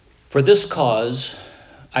For this cause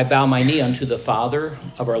I bow my knee unto the Father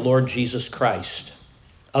of our Lord Jesus Christ,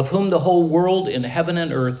 of whom the whole world in heaven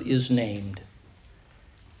and earth is named,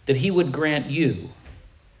 that he would grant you,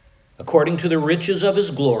 according to the riches of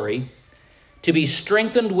his glory, to be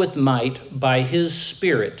strengthened with might by his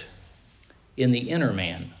Spirit in the inner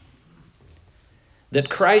man, that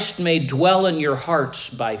Christ may dwell in your hearts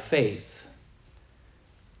by faith,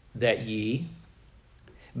 that ye,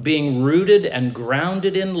 being rooted and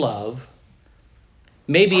grounded in love,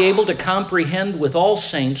 may be able to comprehend with all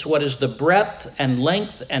saints what is the breadth and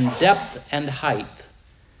length and depth and height,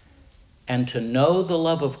 and to know the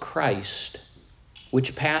love of Christ,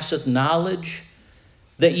 which passeth knowledge,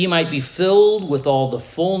 that ye might be filled with all the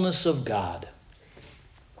fullness of God.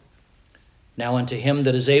 Now unto him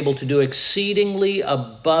that is able to do exceedingly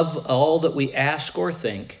above all that we ask or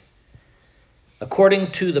think,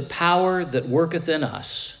 according to the power that worketh in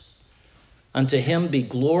us, unto him be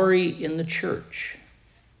glory in the church,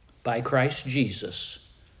 by Christ Jesus,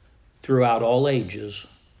 throughout all ages,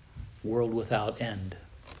 world without end.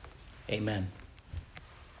 Amen.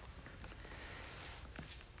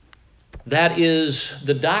 That is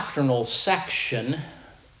the doctrinal section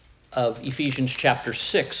of Ephesians chapter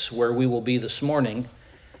 6, where we will be this morning,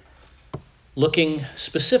 looking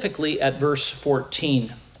specifically at verse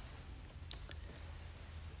 14.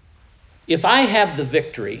 If I have the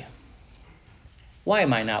victory, why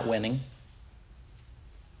am I not winning?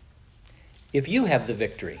 If you have the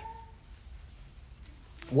victory,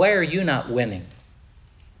 why are you not winning?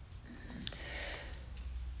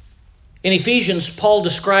 In Ephesians, Paul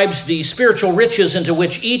describes the spiritual riches into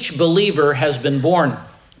which each believer has been born.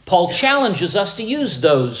 Paul challenges us to use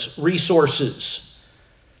those resources.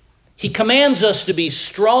 He commands us to be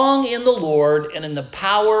strong in the Lord and in the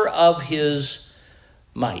power of his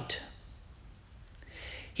might.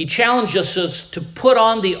 He challenges us to put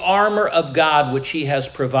on the armor of God which he has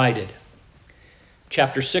provided.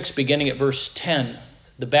 Chapter 6, beginning at verse 10,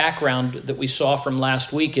 the background that we saw from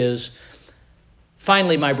last week is,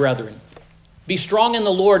 finally, my brethren, be strong in the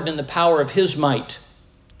Lord and in the power of his might.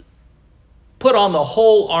 Put on the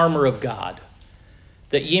whole armor of God,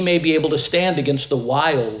 that ye may be able to stand against the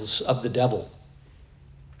wiles of the devil.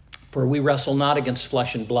 For we wrestle not against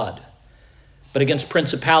flesh and blood, but against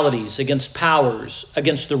principalities, against powers,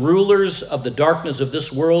 against the rulers of the darkness of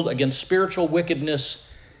this world, against spiritual wickedness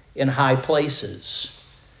in high places.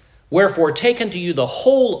 Wherefore, take unto you the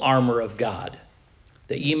whole armor of God,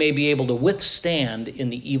 that ye may be able to withstand in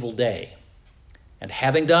the evil day, and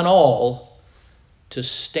having done all, to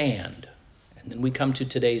stand. And then we come to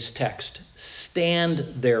today's text. Stand,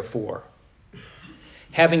 therefore,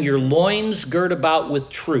 having your loins girt about with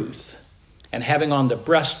truth, and having on the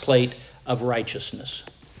breastplate of righteousness.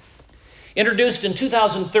 Introduced in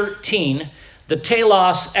 2013, the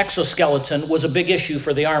Talos exoskeleton was a big issue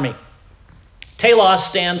for the Army. Talos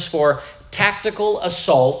stands for Tactical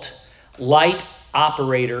Assault Light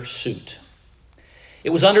Operator Suit.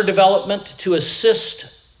 It was under development to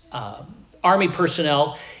assist Army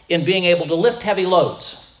personnel in being able to lift heavy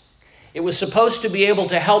loads. It was supposed to be able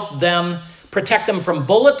to help them, protect them from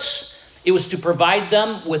bullets. It was to provide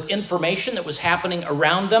them with information that was happening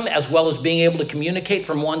around them, as well as being able to communicate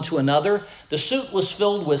from one to another. The suit was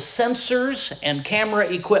filled with sensors and camera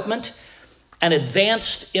equipment and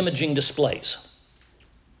advanced imaging displays.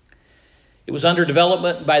 It was under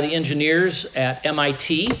development by the engineers at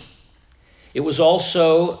MIT. It was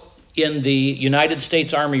also in the United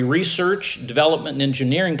States Army Research, Development, and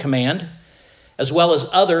Engineering Command, as well as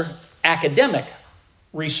other academic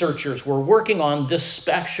researchers were working on this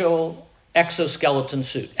special exoskeleton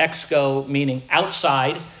suit. Exo meaning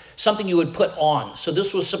outside, something you would put on. So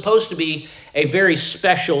this was supposed to be a very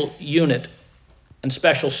special unit and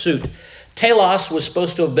special suit. Talos was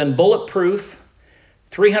supposed to have been bulletproof,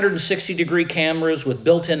 360-degree cameras with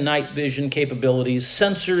built-in night vision capabilities,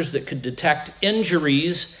 sensors that could detect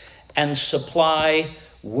injuries and supply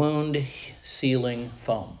wound-sealing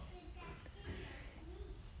foam.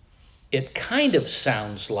 It kind of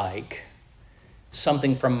sounds like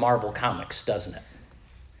something from Marvel Comics, doesn't it?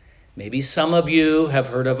 Maybe some of you have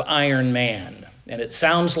heard of Iron Man, and it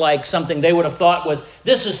sounds like something they would have thought was,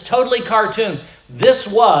 this is totally cartoon. This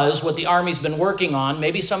was what the Army's been working on.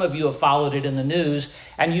 Maybe some of you have followed it in the news,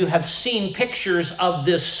 and you have seen pictures of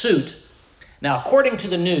this suit. Now, according to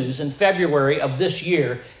the news, in February of this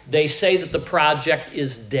year, they say that the project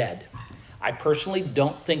is dead. I personally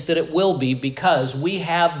don't think that it will be, because we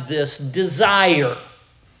have this desire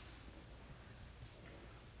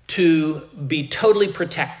to be totally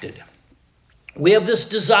protected. We have this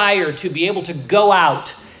desire to be able to go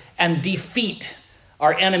out and defeat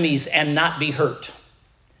our enemies and not be hurt.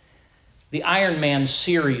 The Iron Man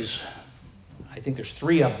series, I think there's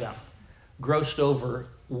 3 of them, grossed over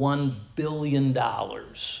 $1 billion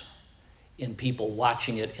in people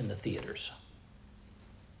watching it in the theaters.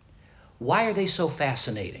 Why are they so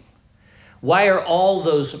fascinating? Why are all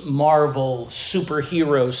those Marvel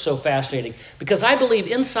superheroes so fascinating? Because I believe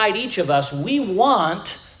inside each of us, we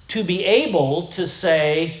want to be able to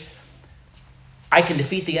say, I can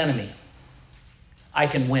defeat the enemy. I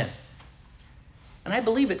can win. And I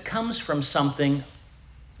believe it comes from something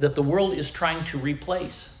that the world is trying to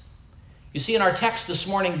replace. You see, in our text this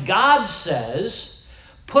morning, God says,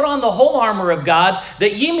 put on the whole armor of God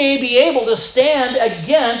that ye may be able to stand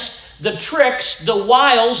against the tricks, the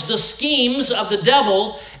wiles, the schemes of the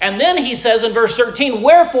devil. And then he says in verse 13,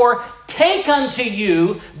 wherefore take unto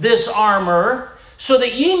you this armor so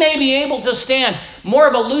that ye may be able to stand. More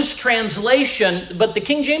of a loose translation, but the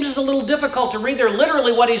King James is a little difficult to read there.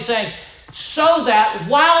 Literally what he's saying, so that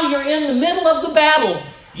while you're in the middle of the battle,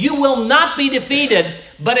 you will not be defeated,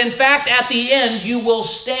 but in fact at the end you will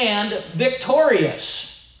stand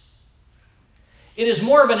victorious. It is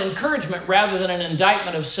more of an encouragement rather than an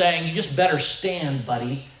indictment of saying, you just better stand,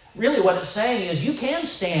 buddy. Really what it's saying is you can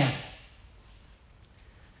stand.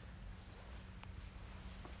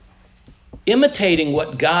 Imitating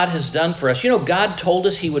what God has done for us. You know, God told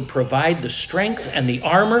us he would provide the strength and the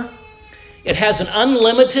armor. It has an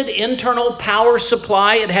unlimited internal power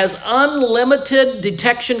supply. It has unlimited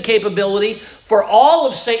detection capability for all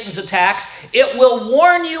of Satan's attacks. It will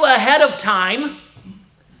warn you ahead of time.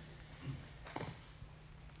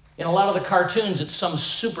 In a lot of the cartoons, it's some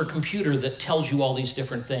supercomputer that tells you all these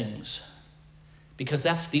different things, because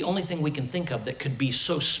that's the only thing we can think of that could be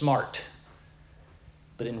so smart.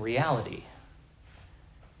 But in reality,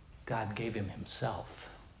 God gave him himself.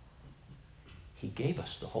 He gave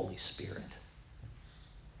us the Holy Spirit.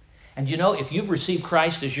 And you know, if you've received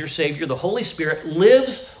Christ as your Savior, the Holy Spirit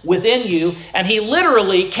lives within you, and he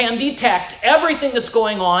literally can detect everything that's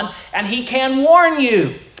going on, and he can warn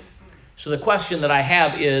you. So the question that I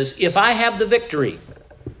have is, if I have the victory,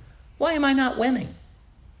 why am I not winning?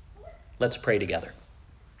 Let's pray together.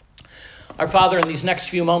 Our Father, in these next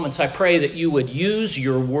few moments, I pray that you would use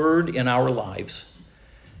your word in our lives.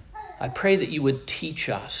 I pray that you would teach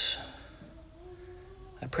us.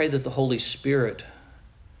 I pray that the Holy Spirit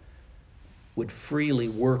would freely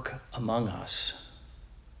work among us.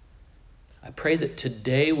 I pray that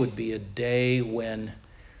today would be a day when,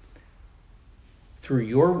 through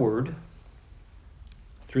your word,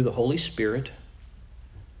 through the Holy Spirit,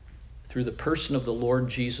 through the person of the Lord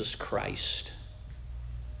Jesus Christ,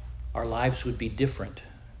 our lives would be different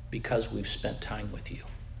because we've spent time with you.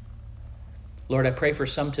 Lord, I pray for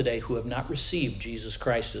some today who have not received Jesus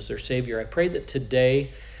Christ as their Savior. I pray that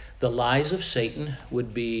today the lies of Satan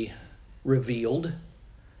would be revealed,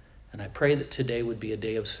 and I pray that today would be a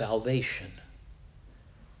day of salvation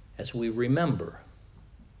as we remember,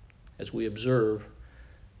 as we observe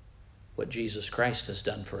what Jesus Christ has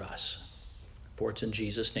done for us. For it's in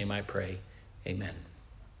Jesus' name I pray, amen.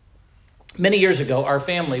 Many years ago, our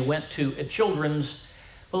family went to a children's,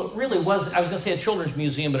 well, it really was, I was going to say a children's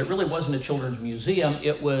museum, but it really wasn't a children's museum.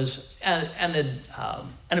 It was an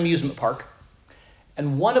amusement park.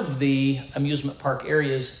 And one of the amusement park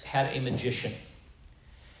areas had a magician.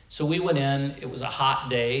 So we went in, it was a hot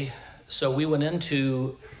day, so we went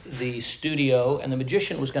into the studio, and the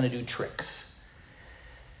magician was going to do tricks.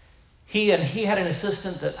 He had an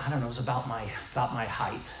assistant that, I don't know, was about my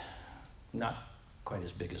height. Not quite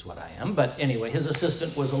as big as what I am, but anyway, his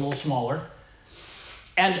assistant was a little smaller.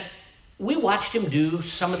 And we watched him do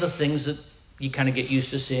some of the things that you kind of get used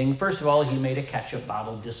to seeing. First of all, he made a ketchup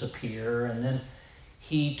bottle disappear, and then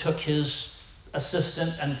he took his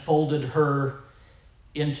assistant and folded her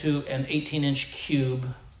into an 18-inch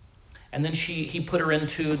cube. And then he put her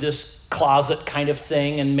into this closet kind of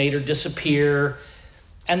thing and made her disappear.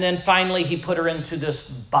 And then finally he put her into this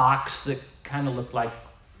box that kind of looked like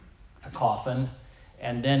a coffin,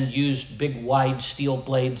 and then used big wide steel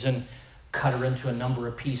blades and cut her into a number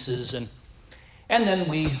of pieces. And then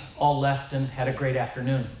we all left and had a great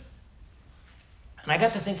afternoon. And I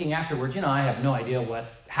got to thinking afterwards, you know, I have no idea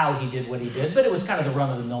how he did what he did, but it was kind of the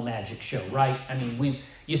run-of-the-mill magic show, right? I mean,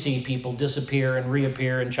 you see people disappear and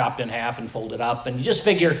reappear and chopped in half and folded up, and you just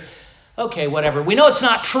figure, okay, whatever. We know it's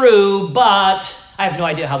not true, but I have no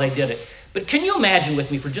idea how they did it. But can you imagine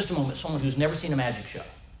with me for just a moment someone who's never seen a magic show?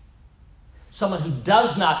 Someone who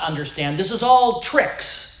does not understand this is all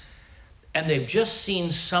tricks, and they've just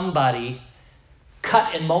seen somebody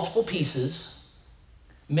cut in multiple pieces,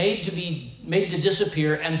 made to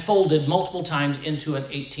disappear, and folded multiple times into an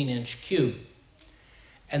 18-inch cube.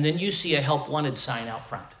 And then you see a help wanted sign out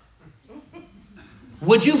front.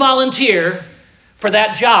 Would you volunteer for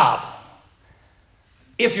that job?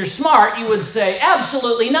 If you're smart, you would say,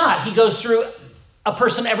 absolutely not. He goes through a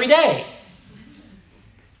person every day.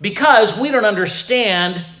 Because we don't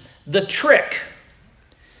understand the trick.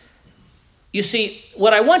 You see,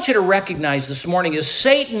 what I want you to recognize this morning is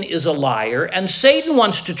Satan is a liar, and Satan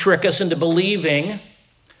wants to trick us into believing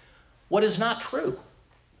what is not true.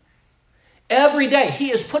 Every day,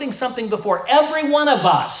 he is putting something before every one of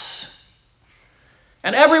us.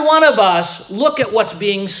 And every one of us look at what's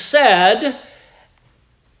being said,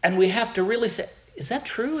 and we have to really say, is that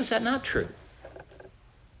true? Is that not true?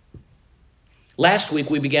 Last week,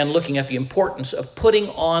 we began looking at the importance of putting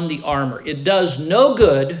on the armor. It does no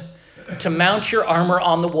good to mount your armor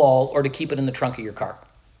on the wall or to keep it in the trunk of your car.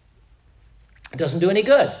 It doesn't do any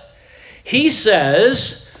good. He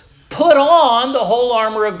says, put on the whole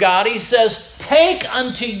armor of God. He says, take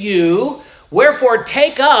unto you, wherefore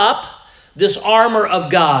take up this armor of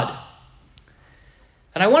God.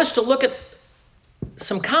 And I want us to look at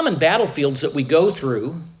some common battlefields that we go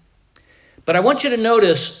through, but I want you to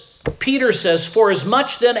notice Peter says, for as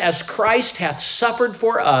much then as Christ hath suffered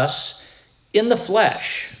for us in the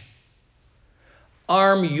flesh,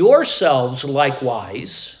 arm yourselves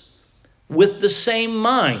likewise with the same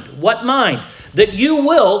mind. What mind? That you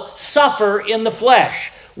will suffer in the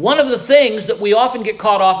flesh. One of the things that we often get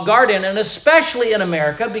caught off guard in, and especially in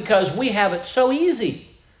America, because we have it so easy.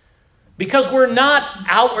 Because we're not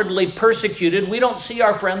outwardly persecuted, we don't see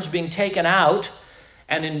our friends being taken out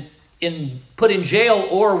and put in jail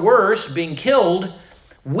or worse, being killed.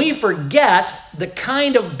 We forget the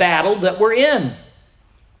kind of battle that we're in.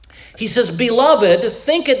 He says, beloved,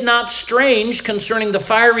 think it not strange concerning the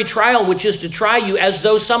fiery trial which is to try you, as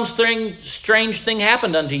though some strange thing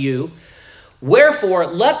happened unto you. Wherefore,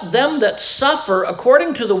 let them that suffer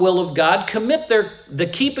according to the will of God commit the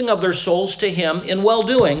keeping of their souls to him in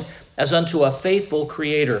well-doing, as unto a faithful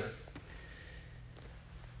Creator.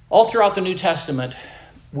 All throughout the New Testament,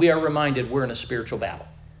 we are reminded we're in a spiritual battle.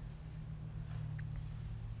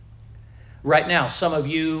 Right now, some of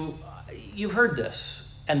you, you've heard this,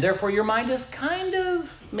 and therefore your mind is kind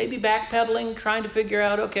of maybe backpedaling, trying to figure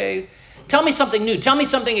out, okay, tell me something new. Tell me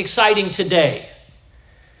something exciting today.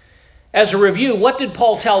 As a review, what did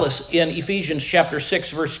Paul tell us in Ephesians chapter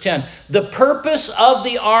 6, verse 10? The purpose of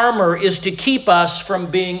the armor is to keep us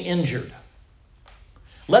from being injured.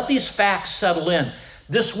 Let these facts settle in.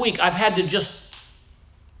 This week, I've had to just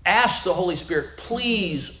ask the Holy Spirit,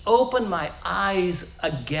 please open my eyes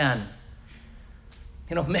again.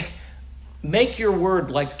 You know, make your word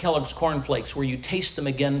like Kellogg's Corn Flakes, where you taste them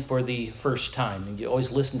again for the first time. And you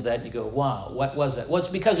always listen to that and you go, wow, what was that? Well, it's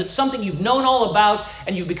because it's something you've known all about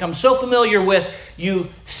and you've become so familiar with, you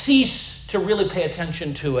cease to really pay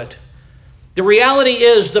attention to it. The reality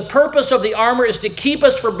is the purpose of the armor is to keep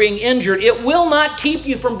us from being injured. It will not keep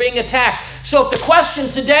you from being attacked. So if the question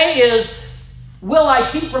today is, will I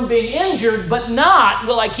keep from being injured, but not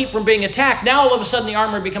will I keep from being attacked? Now all of a sudden the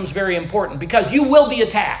armor becomes very important because you will be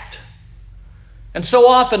attacked. And so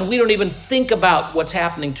often we don't even think about what's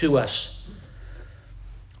happening to us.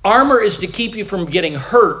 Armor is to keep you from getting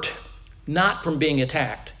hurt, not from being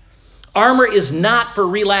attacked. Armor is not for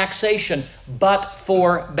relaxation, but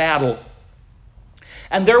for battle.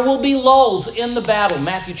 And there will be lulls in the battle.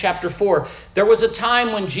 Matthew chapter 4. There was a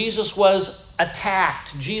time when Jesus was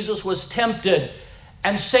attacked. Jesus was tempted,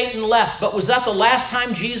 and Satan left. But was that the last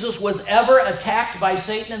time Jesus was ever attacked by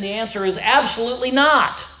Satan? And the answer is absolutely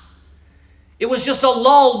not. It was just a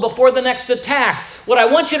lull before the next attack. What I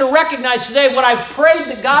want you to recognize today, what I've prayed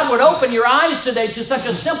that God would open your eyes today to such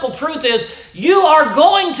a simple truth is, you are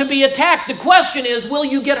going to be attacked. The question is, will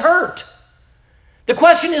you get hurt? The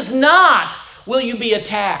question is not, will you be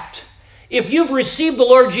attacked? If you've received the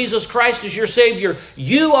Lord Jesus Christ as your Savior,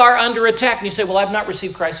 you are under attack. And you say, well, I've not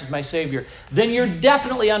received Christ as my Savior. Then you're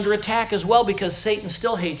definitely under attack as well, because Satan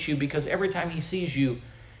still hates you, because every time he sees you,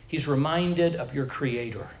 he's reminded of your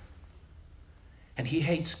Creator. And he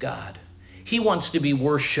hates God. He wants to be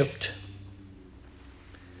worshiped.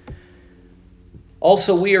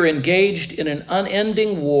 Also, we are engaged in an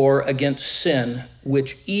unending war against sin,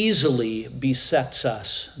 which easily besets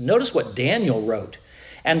us. Notice what Daniel wrote.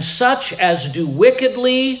 And such as do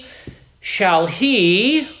wickedly shall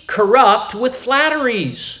he corrupt with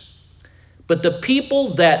flatteries. But the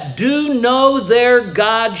people that do know their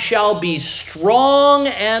God shall be strong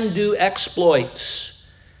and do exploits.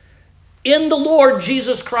 In the Lord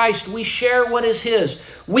Jesus Christ, we share what is his.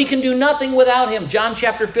 We can do nothing without him. John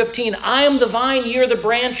chapter 15, I am the vine, ye are the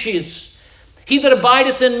branches. He that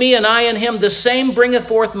abideth in me and I in him, the same bringeth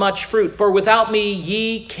forth much fruit. For without me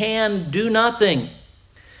ye can do nothing.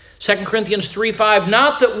 2 Corinthians 3:5,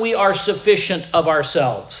 not that we are sufficient of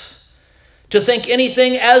ourselves to think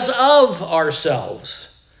anything as of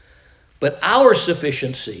ourselves, but our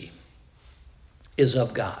sufficiency is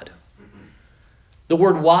of God. The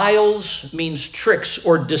word wiles means tricks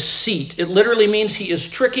or deceit. It literally means he is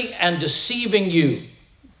tricking and deceiving you.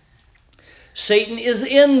 Satan is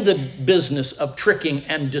in the business of tricking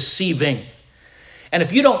and deceiving. And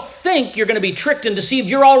if you don't think you're going to be tricked and deceived,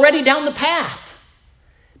 you're already down the path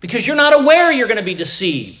because you're not aware you're going to be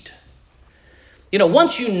deceived. You know,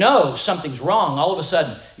 once you know something's wrong, all of a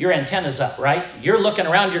sudden your antenna's up, right? You're looking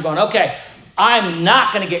around, you're going, okay, I'm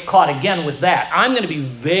not going to get caught again with that. I'm going to be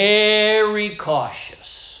very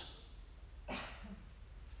cautious.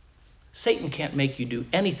 Satan can't make you do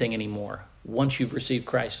anything anymore once you've received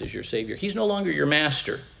Christ as your Savior. He's no longer your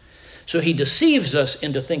master. So he deceives us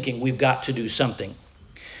into thinking we've got to do something.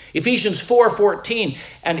 Ephesians 4:14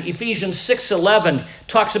 and Ephesians 6:11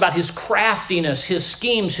 talks about his craftiness, his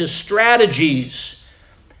schemes, his strategies.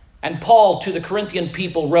 And Paul to the Corinthian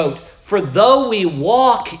people wrote, "For though we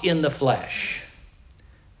walk in the flesh,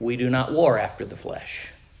 we do not war after the flesh.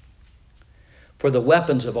 For the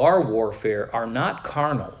weapons of our warfare are not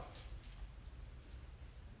carnal,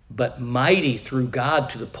 but mighty through God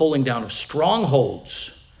to the pulling down of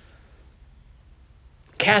strongholds,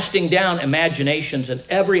 casting down imaginations and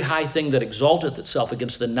every high thing that exalteth itself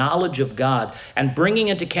against the knowledge of God, and bringing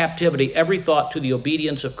into captivity every thought to the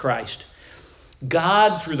obedience of Christ."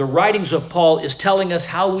 God, through the writings of Paul, is telling us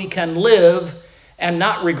how we can live and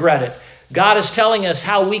not regret it. God is telling us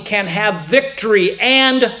how we can have victory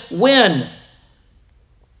and win.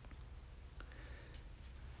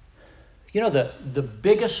 You know, the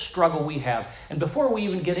biggest struggle we have, and before we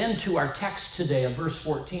even get into our text today of verse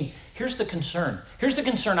 14, here's the concern. Here's the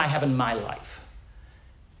concern I have in my life,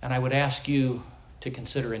 and I would ask you to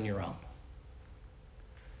consider in your own.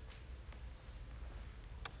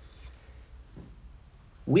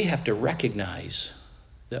 We have to recognize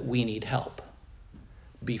that we need help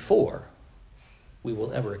before we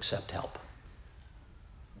will ever accept help.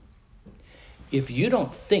 If you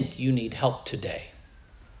don't think you need help today,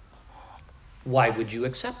 why would you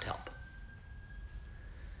accept help?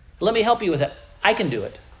 Let me help you with that. I can do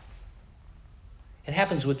it. It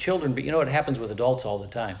happens with children, but you know it happens with adults all the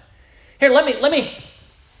time. Here, let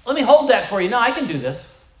me hold that for you. No, I can do this.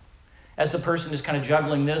 As the person is kind of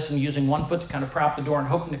juggling this and using one foot to kind of prop the door and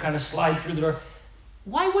hoping to kind of slide through the door.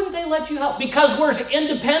 Why wouldn't they let you help? Because we're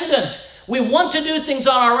independent. We want to do things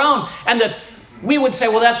on our own. And that we would say,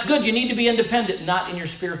 well, that's good. You need to be independent. Not in your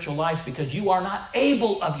spiritual life, because you are not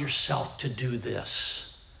able of yourself to do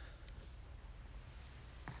this.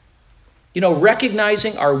 You know,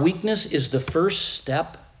 recognizing our weakness is the first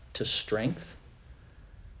step to strength.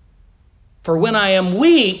 For when I am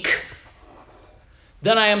weak,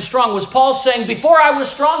 then I am strong. Was Paul saying, before I was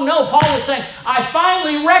strong? No, Paul was saying, I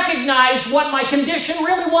finally recognized what my condition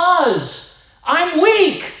really was. I'm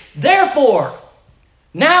weak. Therefore,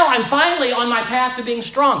 now I'm finally on my path to being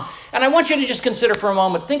strong. And I want you to just consider for a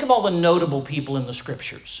moment, think of all the notable people in the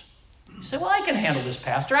scriptures. You say, well, I can handle this,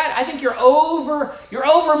 Pastor. I think you're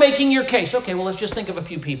over making your case. Okay, well, let's just think of a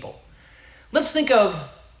few people. Let's think of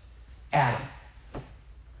Adam.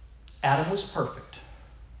 Adam was perfect.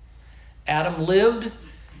 Adam lived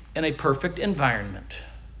in a perfect environment.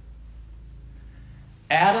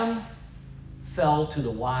 Adam fell to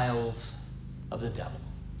the wiles of the devil.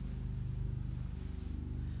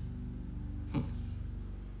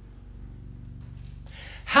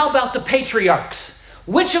 How about the patriarchs?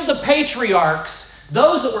 Which of the patriarchs,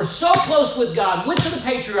 those that were so close with God, which of the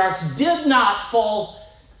patriarchs did not fall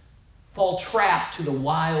trapped to the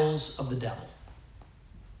wiles of the devil?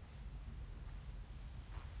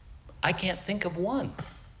 I can't think of one.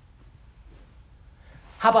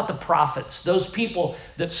 How about the prophets? Those people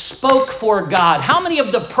that spoke for God. How many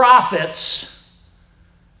of the prophets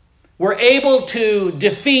were able to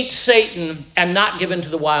defeat Satan and not give in to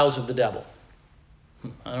the wiles of the devil?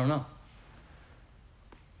 I don't know.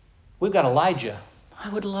 We've got Elijah. I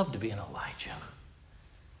would love to be an Elijah.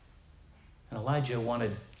 And Elijah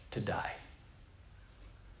wanted to die.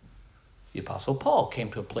 The Apostle Paul came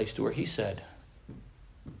to a place to where he said,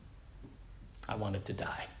 I wanted to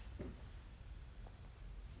die.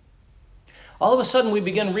 All of a sudden we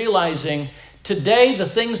begin realizing today the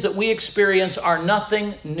things that we experience are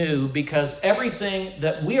nothing new, because everything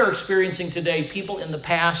that we are experiencing today, people in the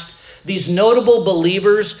past, these notable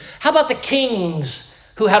believers, how about the kings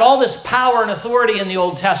who had all this power and authority in the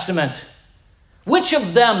Old Testament? Which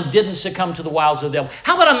of them didn't succumb to the wiles of the devil?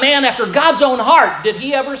 How about a man after God's own heart? Did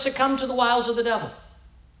he ever succumb to the wiles of the devil?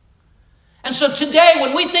 And so today,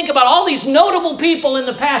 when we think about all these notable people in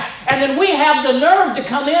the past, and then we have the nerve to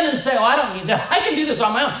come in and say, oh, I don't need that. I can do this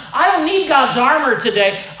on my own. I don't need God's armor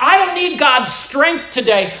today. I don't need God's strength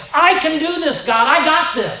today. I can do this, God. I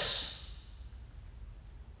got this.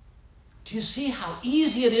 Do you see how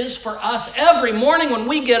easy it is for us every morning when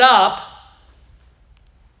we get up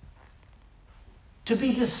to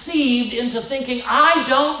be deceived into thinking, I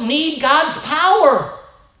don't need God's power?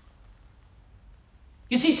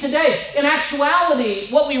 You see, today, in actuality,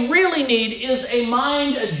 what we really need is a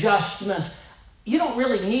mind adjustment. You don't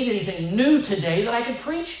really need anything new today that I could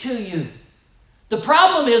preach to you. The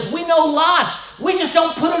problem is we know lots. We just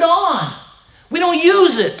don't put it on. We don't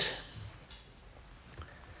use it.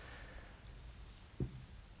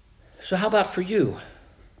 So how about for you?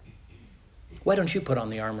 Why don't you put on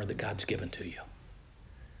the armor that God's given to you?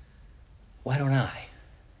 Why don't I?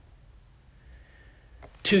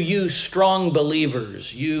 To you strong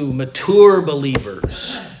believers, you mature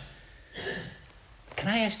believers, can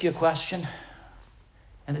I ask you a question?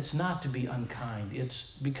 And it's not to be unkind.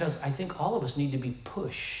 It's because I think all of us need to be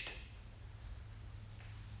pushed.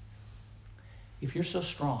 If you're so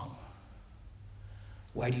strong,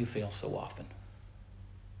 why do you fail so often?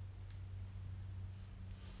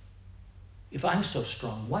 If I'm so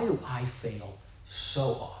strong, why do I fail so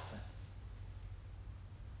often?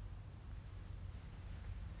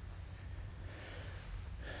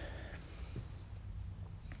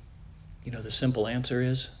 You know, the simple answer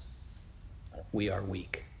is, we are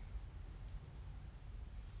weak.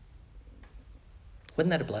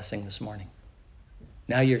 Wasn't that a blessing this morning?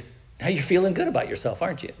 Now you're feeling good about yourself,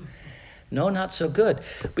 aren't you? No, not so good.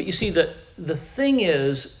 But you see, the thing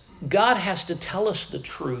is, God has to tell us the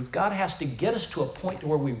truth. God has to get us to a point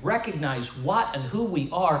where we recognize what and who we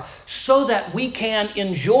are so that we can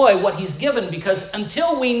enjoy what he's given, because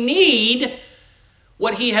until we need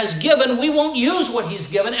what he has given, we won't use what he's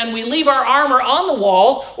given, and we leave our armor on the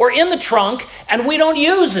wall or in the trunk, and we don't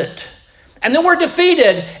use it. And then we're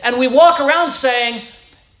defeated, and we walk around saying,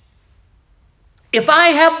 if I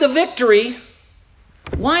have the victory,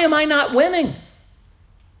 why am I not winning?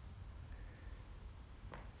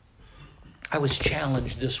 I was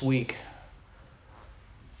challenged this week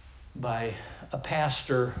by a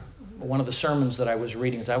pastor. One of the sermons that I was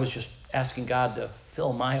reading, I was just asking God to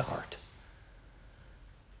fill my heart.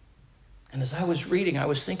 And as I was reading, I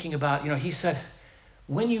was thinking about, he said,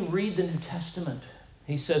 when you read the New Testament,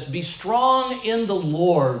 he says, be strong in the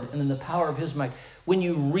Lord and in the power of his might. When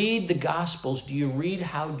you read the Gospels, do you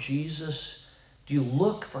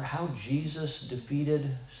look for how Jesus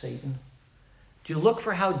defeated Satan? Do you look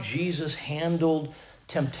for how Jesus handled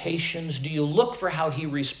temptations? Do you look for how he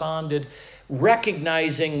responded,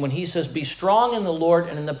 recognizing when he says, be strong in the Lord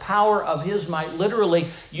and in the power of his might? Literally,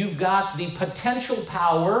 you've got the potential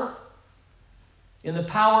power in the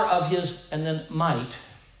power of his, and then might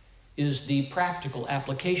is the practical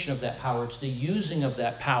application of that power. It's the using of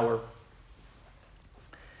that power.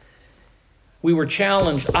 We were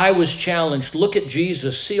challenged. I was challenged. Look at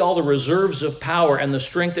Jesus. See all the reserves of power and the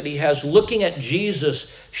strength that he has. Looking at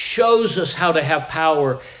Jesus shows us how to have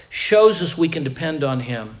power, shows us we can depend on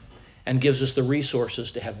him, and gives us the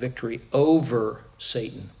resources to have victory over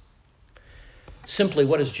Satan. Simply,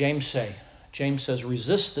 what does James say? James says,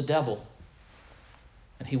 resist the devil,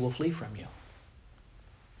 and he will flee from you.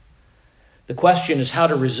 The question is how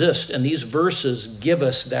to resist, and these verses give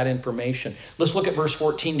us that information. Let's look at verse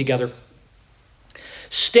 14 together.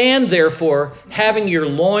 Stand, therefore, having your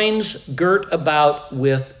loins girt about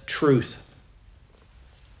with truth.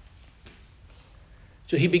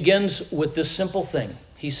 So he begins with this simple thing.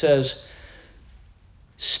 He says,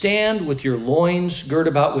 stand with your loins girt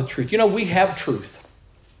about with truth. We have truth.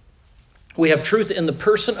 We have truth in the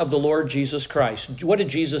person of the Lord Jesus Christ. What did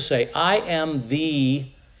Jesus say? I am the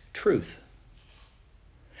truth.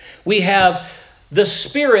 We have the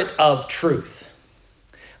Spirit of truth.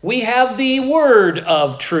 We have the Word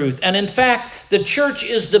of truth. And in fact, the church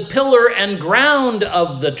is the pillar and ground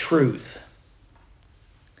of the truth.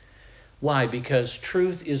 Why? Because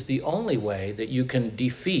truth is the only way that you can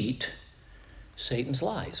defeat Satan's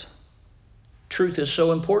lies. Truth is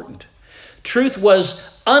so important. Truth was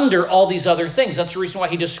under all these other things. That's the reason why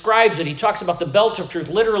he describes it. He talks about the belt of truth.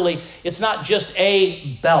 Literally, it's not just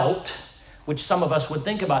a belt, which some of us would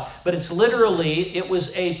think about, but it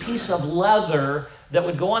was a piece of leather that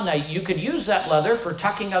would go on. Now, you could use that leather for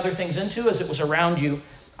tucking other things into as it was around you.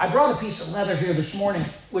 I brought a piece of leather here this morning,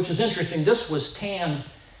 which is interesting. This was tanned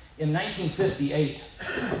in 1958.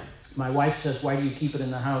 My wife says, why do you keep it in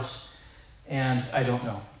the house? And I don't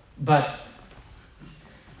know. But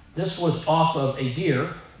this was off of a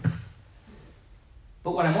deer.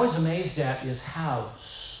 But what I'm always amazed at is how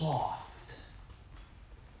soft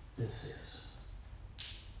this is.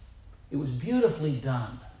 It was beautifully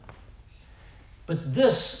done. But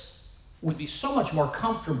this would be so much more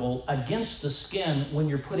comfortable against the skin when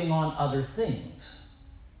you're putting on other things.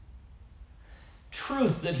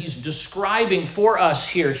 Truth that he's describing for us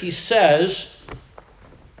here, he says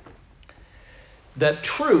that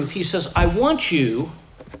truth, he says, I want you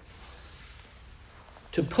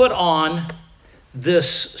to put on this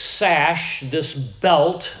sash, this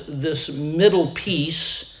belt, this middle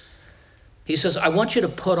piece. He says, I want you to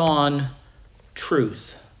put on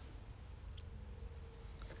truth.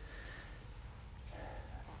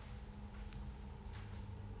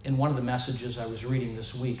 In one of the messages I was reading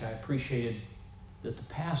this week, I appreciated that the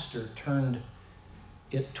pastor turned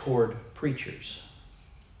it toward preachers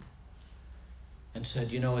and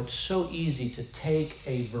said, it's so easy to take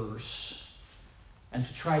a verse and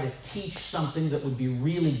to try to teach something that would be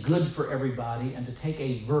really good for everybody, and to take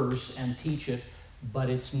a verse and teach it, but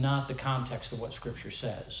it's not the context of what Scripture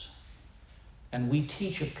says. And we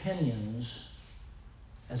teach opinions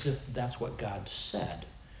as if that's what God said.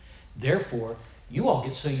 Therefore, you all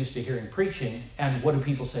get so used to hearing preaching, and what do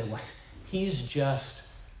people say? Well, he's just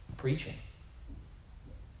preaching.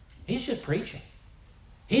 He's just preaching.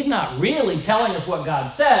 He's not really telling us what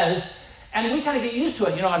God says, and we kind of get used to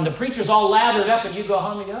it, and the preacher's all lathered up, and you go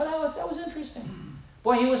home and you go, oh, that was interesting.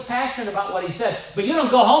 Boy, he was passionate about what he said. But you don't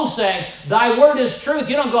go home saying, thy word is truth.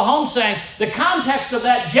 You don't go home saying, the context of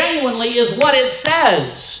that genuinely is what it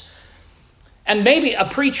says. And maybe a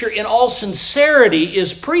preacher in all sincerity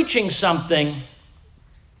is preaching something.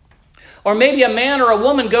 Or maybe a man or a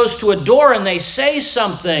woman goes to a door and they say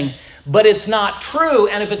something, but it's not true.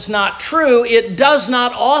 And if it's not true, it does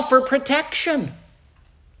not offer protection.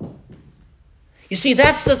 You see,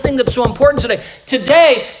 that's the thing that's so important today.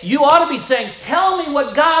 Today, you ought to be saying, tell me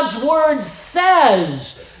what God's word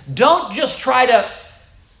says. Don't just try to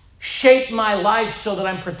shape my life so that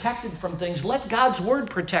I'm protected from things. Let God's word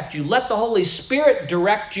protect you. Let the Holy Spirit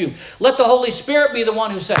direct you. Let the Holy Spirit be the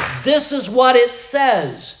one who says, this is what it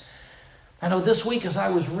says. I know this week as I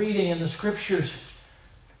was reading in the scriptures,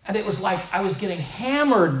 and it was like I was getting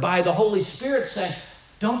hammered by the Holy Spirit saying,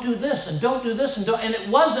 don't do this and don't do this and don't. And it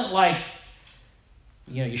wasn't like,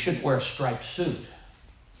 you shouldn't wear a striped suit.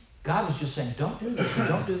 God was just saying, don't do this and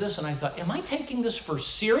don't do this. And I thought, am I taking this for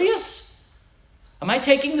serious? Am I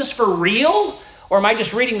taking this for real? Or am I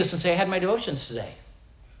just reading this and say, I had my devotions today?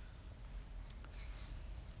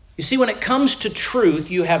 You see, when it comes to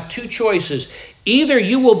truth, you have two choices. Either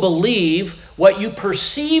you will believe what you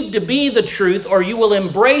perceive to be the truth, or you will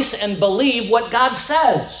embrace and believe what God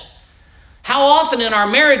says. How often in our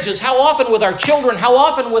marriages, how often with our children, how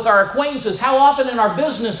often with our acquaintances, how often in our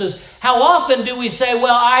businesses, how often do we say,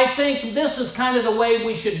 well, I think this is kind of the way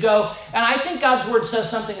we should go, and I think God's word says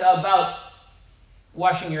something about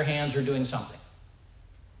washing your hands or doing something.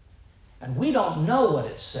 And we don't know what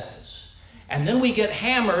it says. And then we get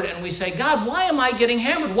hammered and we say, God, why am I getting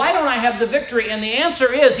hammered? Why don't I have the victory? And the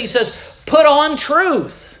answer is, he says, put on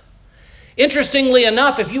truth. Interestingly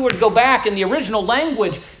enough, if you were to go back in the original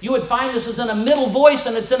language, you would find this is in a middle voice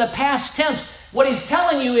and it's in a past tense. What he's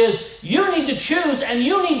telling you is you need to choose and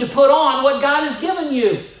you need to put on what God has given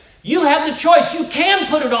you. You have the choice. You can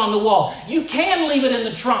put it on the wall. You can leave it in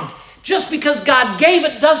the trunk. Just because God gave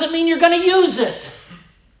it doesn't mean you're going to use it.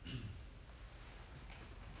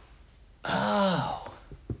 Oh,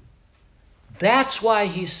 that's why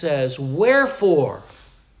he says, wherefore,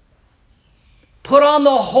 put on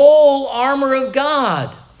the whole armor of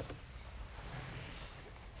God.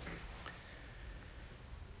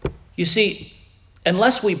 You see,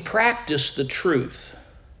 unless we practice the truth,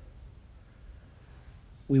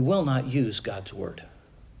 we will not use God's word.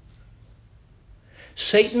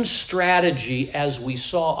 Satan's strategy, as we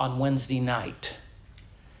saw on Wednesday night,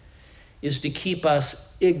 is to keep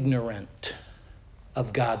us ignorant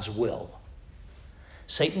of God's will.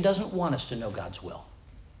 Satan doesn't want us to know God's will.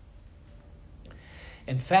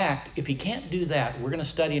 In fact, if he can't do that, we're going to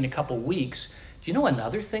study in a couple weeks. Do you know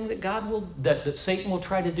another thing that Satan will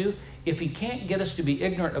try to do? If he can't get us to be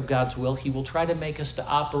ignorant of God's will, he will try to make us to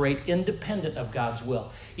operate independent of God's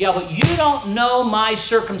will. Yeah, but you don't know my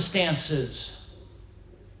circumstances.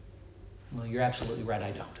 Well, you're absolutely right,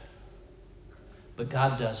 I don't. But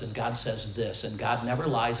God does, and God says this, and God never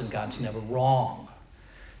lies, and God's never wrong.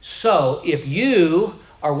 So if you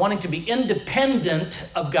are wanting to be independent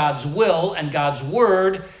of God's will and God's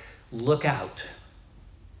word, look out.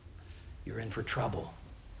 You're in for trouble.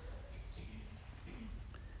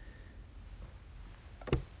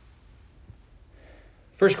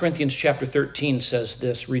 1 Corinthians chapter 13 says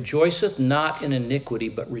this, rejoiceth not in iniquity,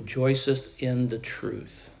 but rejoiceth in the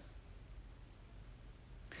truth.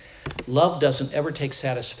 Love doesn't ever take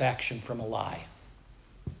satisfaction from a lie.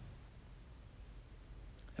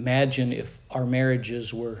 Imagine if our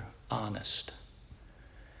marriages were honest.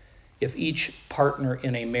 If each partner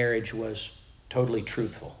in a marriage was totally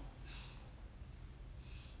truthful.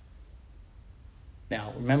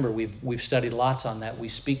 Now, remember, we've studied lots on that. We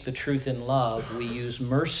speak the truth in love. We use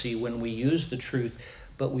mercy when we use the truth,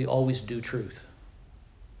 but we always do truth.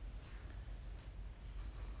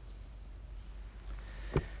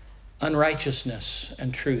 Unrighteousness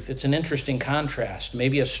and truth. It's an interesting contrast,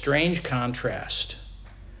 maybe a strange contrast.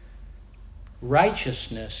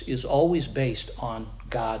 Righteousness is always based on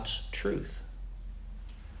God's truth.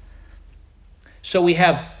 So we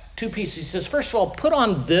have two pieces. He says, first of all, put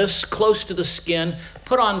on this close to the skin,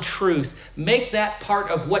 put on truth. Make that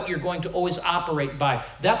part of what you're going to always operate by.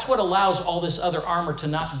 That's what allows all this other armor to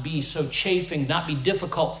not be so chafing, not be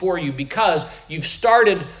difficult for you, because you've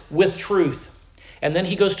started with truth. And then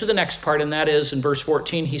he goes to the next part, and that is in verse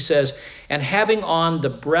 14, he says, and having on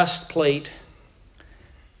the breastplate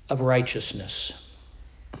of righteousness.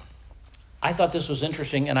 I thought this was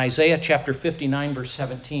interesting. In Isaiah chapter 59, verse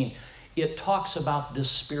 17, it talks about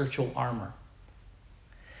this spiritual armor.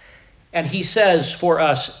 And he says for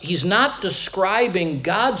us, he's not describing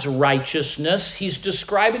God's righteousness. He's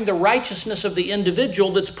describing the righteousness of the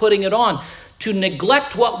individual that's putting it on. To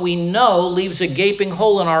neglect what we know leaves a gaping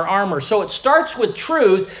hole in our armor. So it starts with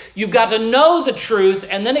truth. You've got to know the truth,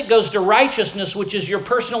 and then it goes to righteousness, which is your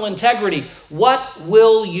personal integrity. What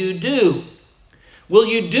will you do? Will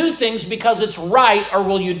you do things because it's right, or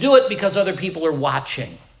will you do it because other people are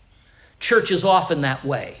watching? Church is often that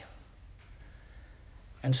way.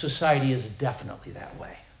 And society is definitely that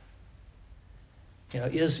way. You know,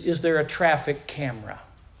 is there a traffic camera?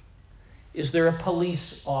 Is there a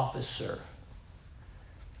police officer?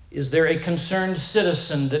 Is there a concerned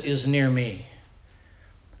citizen that is near me?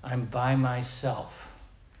 I'm by myself.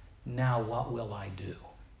 Now what will I do?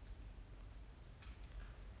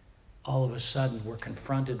 All of a sudden, we're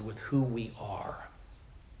confronted with who we are.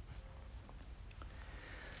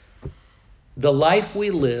 The life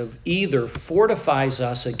we live either fortifies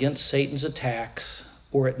us against Satan's attacks,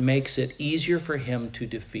 or it makes it easier for him to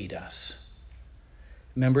defeat us.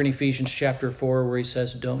 Remember in Ephesians chapter 4 where he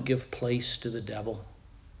says, don't give place to the devil.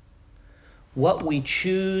 What we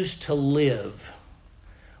choose to live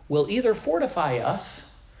will either fortify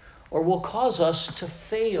us or will cause us to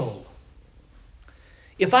fail.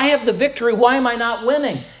 If I have the victory, why am I not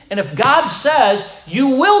winning? And if God says, you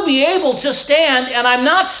will be able to stand, and I'm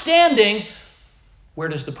not standing, where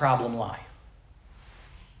does the problem lie?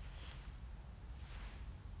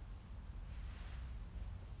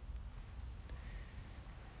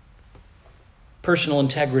 Personal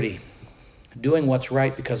integrity, doing what's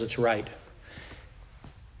right because it's right.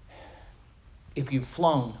 If you've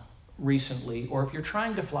flown recently, or if you're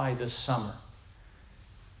trying to fly this summer,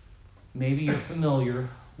 maybe you're familiar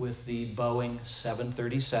with the Boeing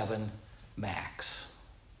 737 MAX.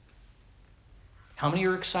 How many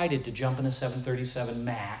are excited to jump in a 737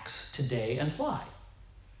 MAX today and fly?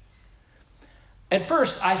 At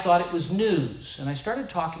first, I thought it was news, and I started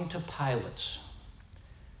talking to pilots.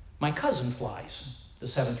 My cousin flies the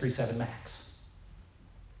 737 MAX.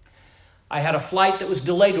 I had a flight that was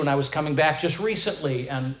delayed when I was coming back just recently,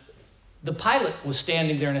 and the pilot was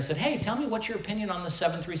standing there, and I said, hey, tell me what's your opinion on the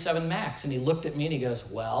 737 MAX? And he looked at me and he goes,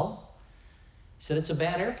 well, he said, it's a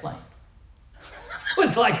bad airplane. I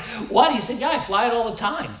was like, what? He said, yeah, I fly it all the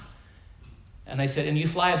time. And I said, and you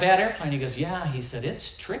fly a bad airplane? He goes, yeah. He said,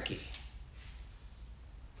 it's tricky.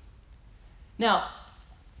 Now,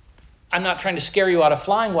 I'm not trying to scare you out of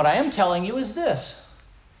flying. What I am telling you is this.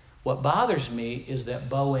 What bothers me is that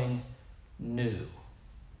Boeing knew.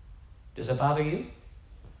 Does that bother you?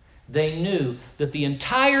 They knew that the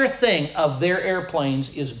entire thing of their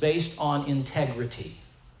airplanes is based on integrity.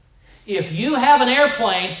 If you have an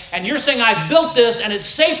airplane and you're saying, I've built this and it's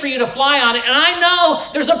safe for you to fly on it, and I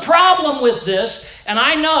know there's a problem with this, and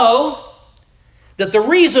I know that the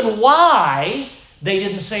reason why they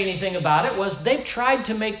didn't say anything about it was they've tried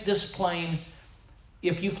to make this plane,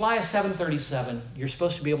 if you fly a 737, you're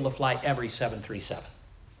supposed to be able to fly every 737.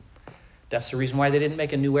 That's the reason why they didn't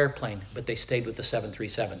make a new airplane, but they stayed with the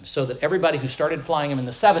 737, so that everybody who started flying them in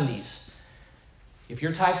the 70s, if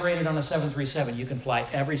you're type rated on a 737, you can fly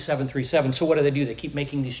every 737. So what do? They keep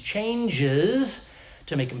making these changes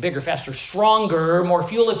to make them bigger, faster, stronger, more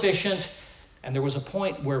fuel efficient. And there was a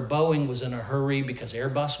point where Boeing was in a hurry because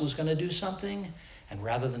Airbus was going to do something. And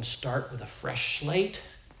rather than start with a fresh slate,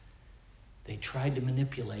 They tried to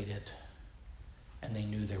manipulate it, and they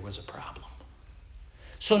knew there was a problem.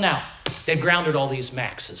 So now, they've grounded all these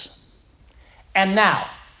maxes. And now,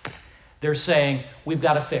 they're saying, we've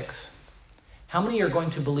got a fix. How many are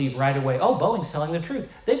going to believe right away, oh, Boeing's telling the truth.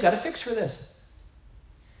 They've got a fix for this.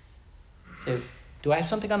 Say, do I have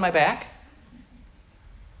something on my back?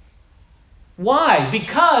 Why?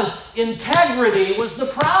 Because integrity was the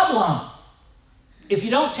problem. If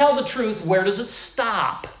you don't tell the truth, where does it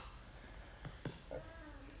stop?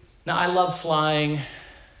 Now, I love flying.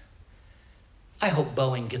 I hope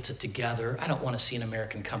Boeing gets it together. I don't want to see an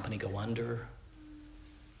American company go under.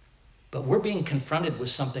 But we're being confronted with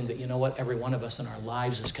something that, you know what, every one of us in our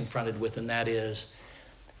lives is confronted with, and that is,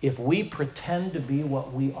 if we pretend to be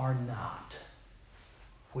what we are not,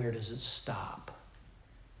 where does it stop?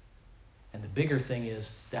 And the bigger thing is,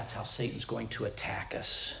 that's how Satan's going to attack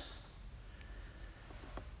us.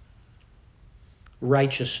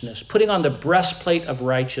 Righteousness, putting on the breastplate of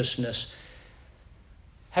righteousness.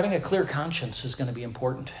 Having a clear conscience is going to be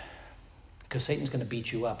important because Satan's going to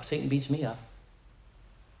beat you up. Satan beats me up.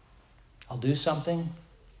 I'll do something,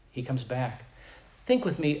 he comes back. Think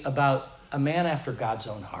with me about a man after God's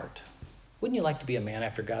own heart. Wouldn't you like to be a man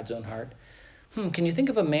after God's own heart? Can you think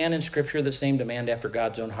of a man in Scripture that's named a man after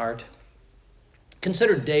God's own heart?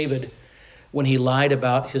 Consider David when he lied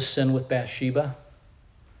about his sin with Bathsheba.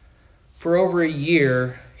 For over a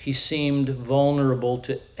year, he seemed vulnerable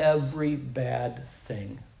to every bad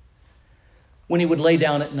thing. When he would lay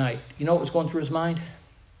down at night, you know what was going through his mind?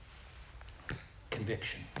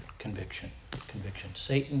 Conviction, conviction, conviction.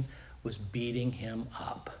 Satan was beating him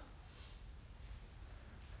up.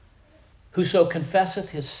 Whoso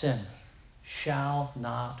confesseth his sin shall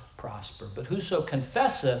not prosper, but whoso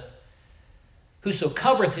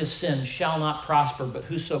covereth his sin shall not prosper, but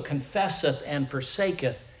whoso confesseth and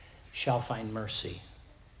forsaketh shall find mercy.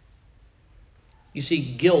 You see,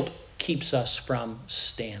 guilt keeps us from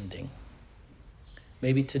standing.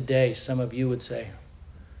 Maybe today some of you would say,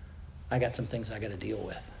 I got some things I got to deal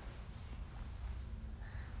with.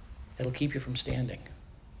 It'll keep you from standing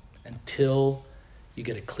until you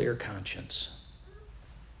get a clear conscience.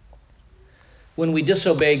 When we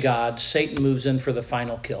disobey God, Satan moves in for the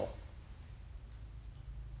final kill.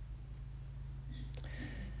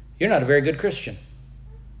 You're not a very good Christian.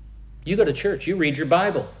 You go to church, you read your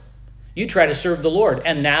Bible, you try to serve the Lord,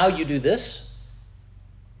 and now you do this?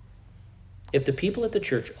 If the people at the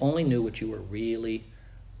church only knew what you were really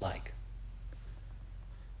like.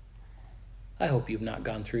 I hope you've not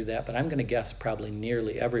gone through that, but I'm going to guess probably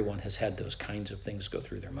nearly everyone has had those kinds of things go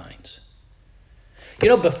through their minds. You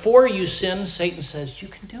know, before you sin, Satan says, you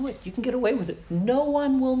can do it. You can get away with it. No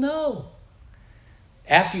one will know.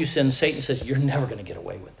 After you sin, Satan says, you're never going to get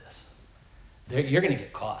away with this. You're going to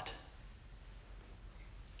get caught.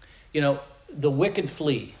 You know, the wicked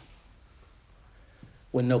flee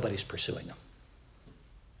when nobody's pursuing them.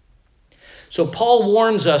 So Paul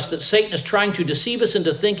warns us that Satan is trying to deceive us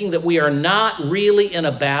into thinking that we are not really in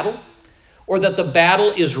a battle, or that the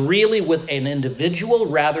battle is really with an individual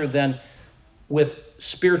rather than with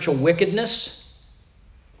spiritual wickedness.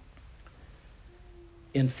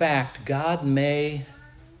 In fact, God may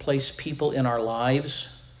place people in our lives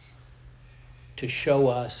to show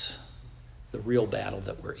us the real battle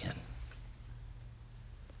that we're in.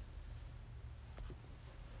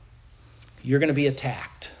 You're going to be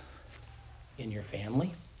attacked in your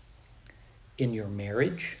family, in your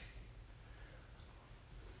marriage,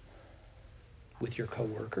 with your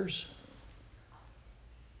coworkers.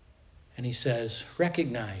 And he says,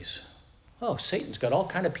 recognize, oh, Satan's got all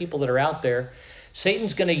kinds of people that are out there.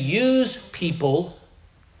 Satan's going to use people,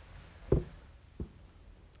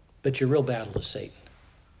 but your real battle is Satan.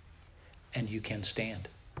 And you can stand.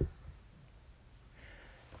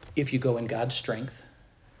 If you go in God's strength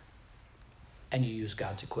and you use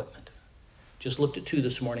God's equipment. Just looked at two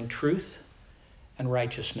this morning, truth and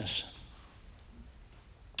righteousness.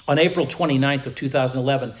 On April 29th of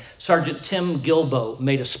 2011, Sergeant Tim Gilbo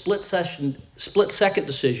made a split-second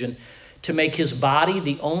decision to make his body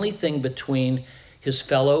the only thing between his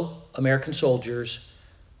fellow American soldiers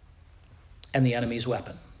and the enemy's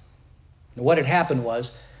weapon. And what had happened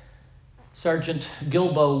was, Sergeant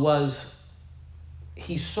Gilbo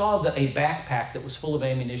he saw that a backpack that was full of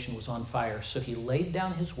ammunition was on fire, so he laid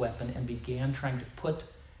down his weapon and began trying to put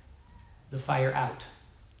the fire out.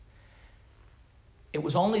 It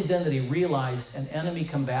was only then that he realized an enemy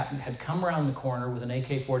combatant had come around the corner with an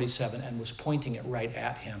AK-47 and was pointing it right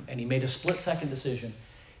at him, and he made a split-second decision.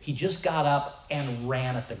 He just got up and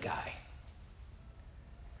ran at the guy.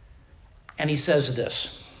 And he says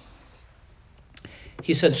this.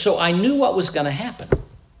 He said, so I knew what was going to happen.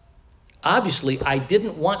 Obviously, I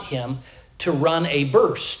didn't want him to run a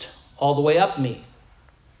burst all the way up me,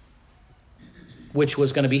 which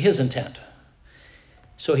was going to be his intent.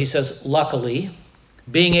 So he says, luckily,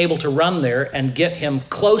 being able to run there and get him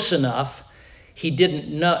close enough, he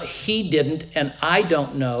didn't, and I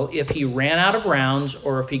don't know if he ran out of rounds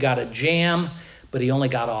or if he got a jam, but he only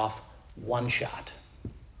got off one shot.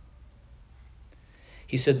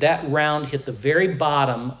 He said that round hit the very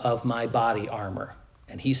bottom of my body armor.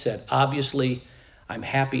 And he said, obviously, I'm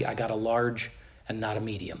happy I got a large and not a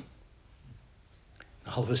medium.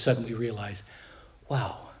 And all of a sudden we realize,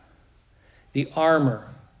 wow, the armor.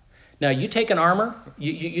 Now you take an armor,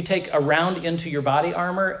 you take a round into your body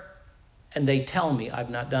armor, and they tell me, I've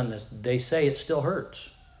not done this, they say it still hurts,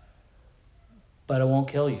 but it won't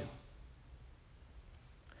kill you.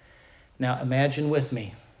 Now imagine with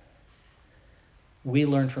me, we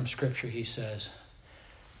learn from Scripture, he says,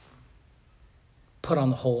 put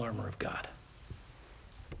on the whole armor of God.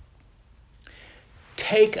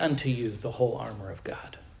 Take unto you the whole armor of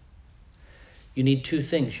God. You need two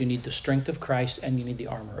things. You need the strength of Christ and you need the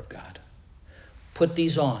armor of God. Put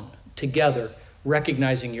these on together,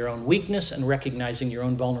 recognizing your own weakness and recognizing your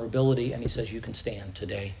own vulnerability, and he says you can stand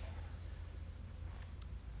today.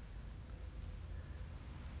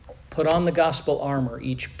 Put on the gospel armor,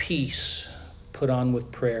 each piece put on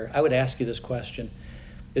with prayer. I would ask you this question.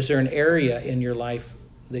 Is there an area in your life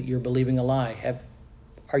that you're believing a lie?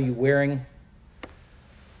 Are you wearing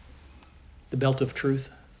the belt of truth?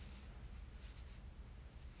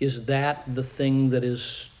 Is that the thing that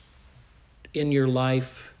is in your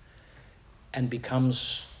life and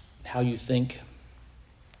becomes how you think?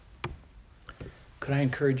 Could I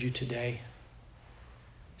encourage you today?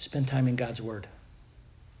 Spend time in God's Word.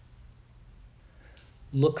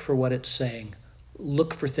 Look for what it's saying.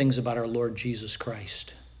 Look for things about our Lord Jesus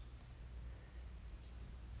Christ.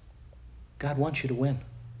 God wants you to win.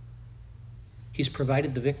 He's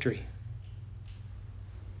provided the victory.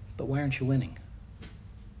 But why aren't you winning?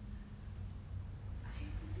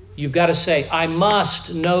 You've got to say, I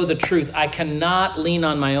must know the truth. I cannot lean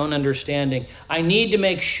on my own understanding. I need to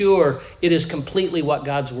make sure it is completely what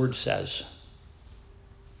God's Word says.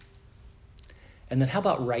 And then how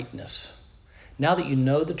about rightness? Now that you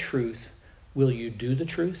know the truth, will you do the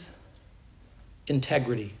truth?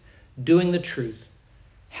 Integrity, doing the truth,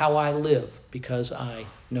 how I live because I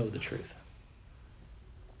know the truth.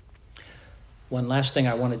 One last thing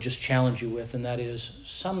I want to just challenge you with, and that is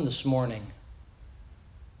some this morning.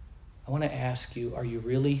 I want to ask you, are you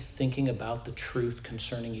really thinking about the truth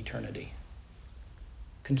concerning eternity?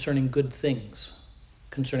 Concerning good things,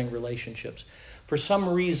 concerning relationships? For some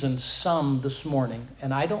reason, some this morning,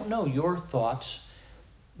 and I don't know your thoughts,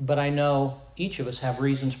 but I know each of us have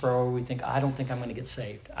reasons for where we think, I don't think I'm going to get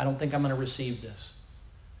saved. I don't think I'm going to receive this.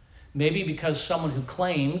 Maybe because someone who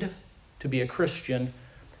claimed to be a Christian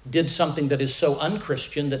did something that is so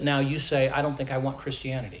unchristian that now you say, I don't think I want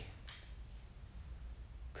Christianity.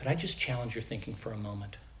 Could I just challenge your thinking for a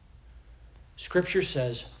moment? Scripture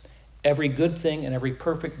says, every good thing and every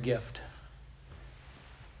perfect gift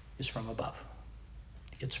is from above.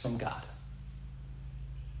 It's from God.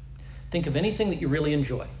 Think of anything that you really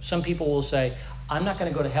enjoy. Some people will say, I'm not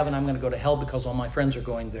going to go to heaven, I'm going to go to hell because all my friends are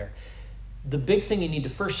going there. The big thing you need to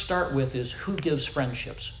first start with is who gives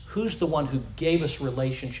friendships? Who's the one who gave us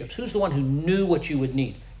relationships? Who's the one who knew what you would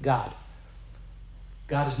need? God.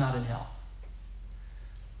 God is not in hell.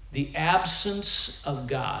 The absence of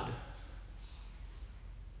God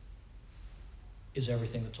is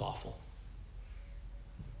everything that's awful.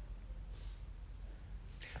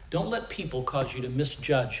 Don't let people cause you to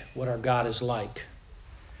misjudge what our God is like.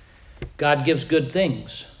 God gives good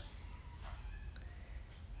things.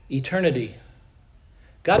 Eternity.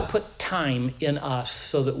 God put time in us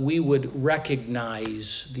so that we would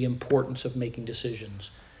recognize the importance of making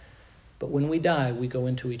decisions. But when we die, we go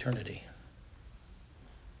into eternity.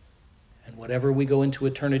 And whatever we go into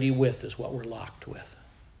eternity with is what we're locked with.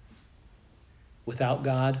 Without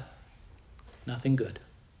God, nothing good.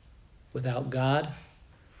 Without God,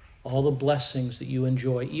 all the blessings that you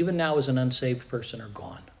enjoy, even now as an unsaved person, are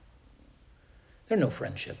gone. There are no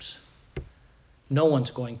friendships. No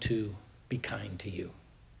one's going to be kind to you.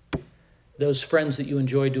 Those friends that you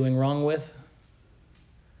enjoy doing wrong with,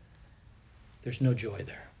 there's no joy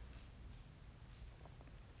there.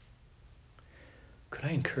 Could I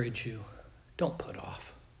encourage you, don't put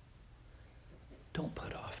off. Don't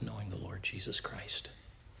put off knowing the Lord Jesus Christ.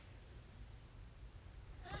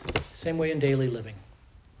 Same way in daily living.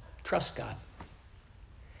 Trust God.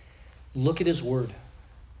 Look at His Word.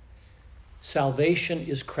 Salvation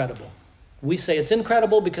is credible. We say it's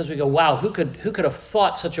incredible because we go, wow, who could have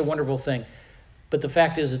thought such a wonderful thing? But the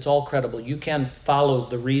fact is, it's all credible. You can follow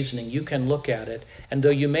the reasoning. You can look at it. And though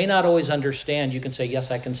you may not always understand, you can say,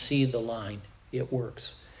 yes, I can see the line. It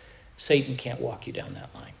works. Satan can't walk you down that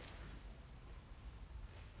line.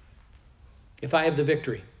 If I have the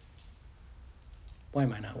victory, why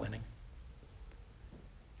am I not winning?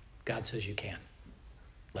 God says you can.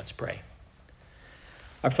 Let's pray.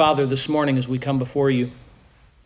 Our Father, this morning as we come before you,